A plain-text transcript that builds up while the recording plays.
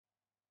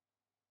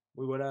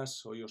Muy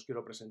buenas, hoy os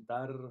quiero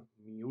presentar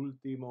mi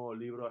último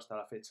libro hasta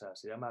la fecha.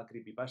 Se llama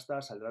Creepypasta,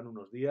 saldrá en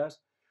unos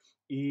días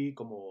y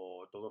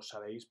como todos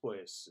sabéis,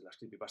 pues las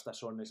creepypastas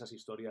son esas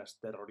historias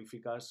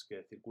terroríficas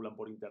que circulan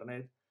por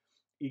internet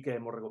y que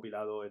hemos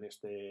recopilado en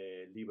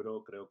este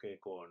libro, creo que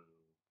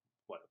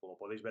bueno, como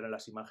podéis ver en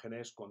las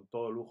imágenes, con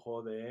todo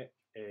lujo de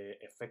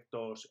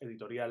efectos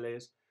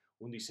editoriales,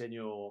 un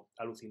diseño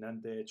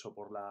alucinante hecho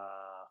por la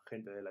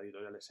gente de la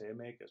editorial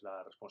SM, que es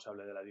la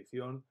responsable de la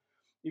edición,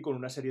 y con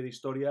una serie de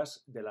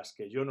historias de las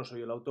que yo no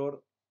soy el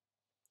autor,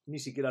 ni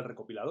siquiera el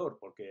recopilador,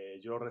 porque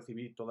yo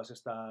recibí todas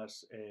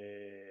estas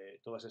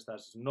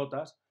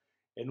notas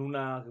en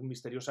una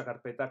misteriosa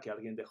carpeta que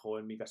alguien dejó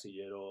en mi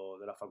casillero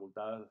de la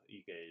facultad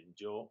y que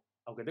yo,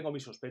 aunque tengo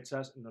mis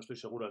sospechas, no estoy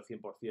seguro al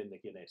 100% de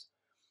quién es.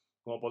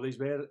 Como podéis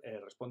ver,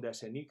 responde a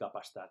ese nick, a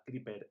pasta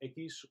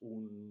CreeperX,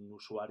 un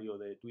usuario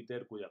de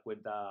Twitter cuya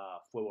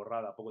cuenta fue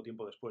borrada poco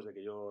tiempo después de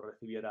que yo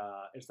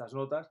recibiera estas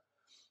notas.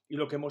 Y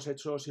lo que hemos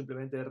hecho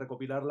simplemente es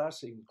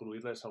recopilarlas,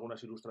 incluirles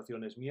algunas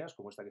ilustraciones mías,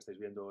 como esta que estáis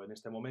viendo en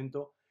este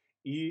momento,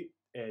 y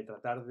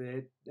tratar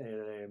de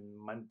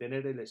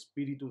mantener el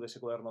espíritu de ese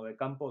cuaderno de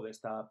campo, de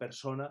esta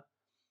persona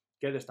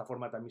que de esta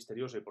forma tan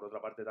misteriosa y por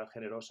otra parte tan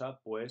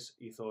generosa, pues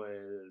hizo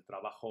el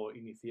trabajo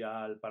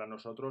inicial para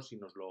nosotros y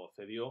nos lo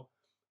cedió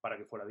para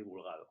que fuera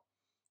divulgado.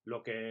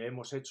 Lo que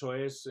hemos hecho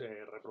es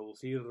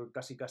reproducir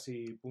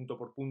casi punto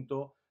por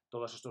punto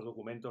todos estos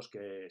documentos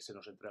que se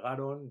nos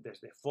entregaron,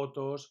 desde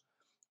fotos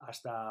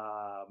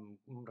hasta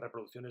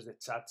reproducciones de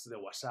chats de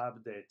WhatsApp,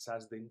 de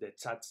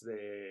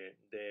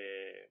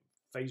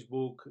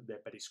Facebook, de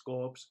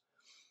Periscopes,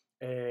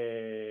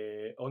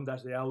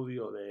 ondas de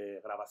audio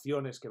de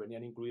grabaciones que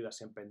venían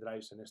incluidas en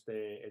pendrives en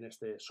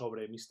este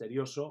sobre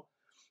misterioso,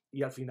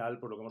 y al final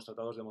pues lo que hemos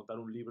tratado es de montar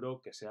un libro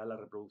que sea la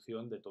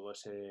reproducción de todo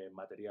ese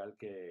material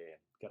que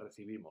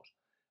recibimos.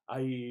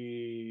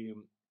 Hay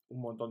un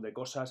montón de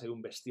cosas, hay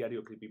un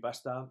bestiario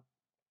creepypasta,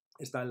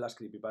 están las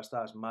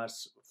creepypastas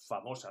más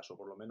famosas, o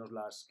por lo menos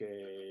las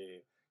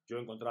que yo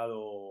he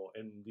encontrado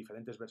en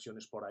diferentes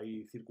versiones por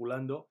ahí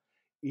circulando,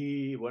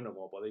 y bueno,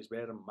 como podéis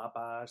ver,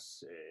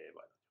 mapas,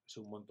 bueno, es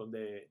un montón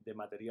de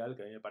material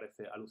que a mí me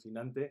parece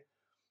alucinante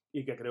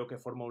y que creo que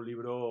forma un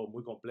libro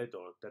muy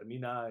completo.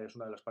 Termina, es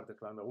una de las partes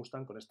que más me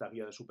gustan, con esta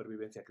guía de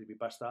supervivencia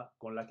creepypasta,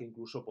 con la que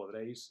incluso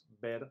podréis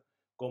ver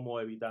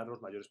cómo evitar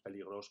los mayores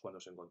peligros cuando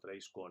os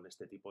encontréis con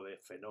este tipo de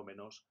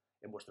fenómenos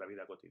en vuestra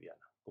vida cotidiana.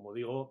 Como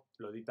digo,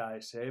 lo edita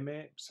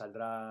SM,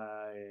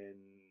 saldrá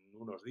en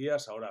unos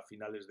días, ahora a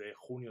finales de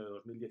junio de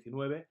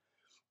 2019,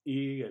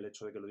 y el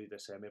hecho de que lo edite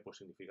SM pues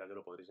significa que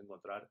lo podréis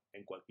encontrar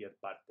en cualquier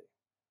parte.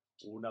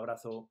 Un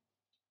abrazo.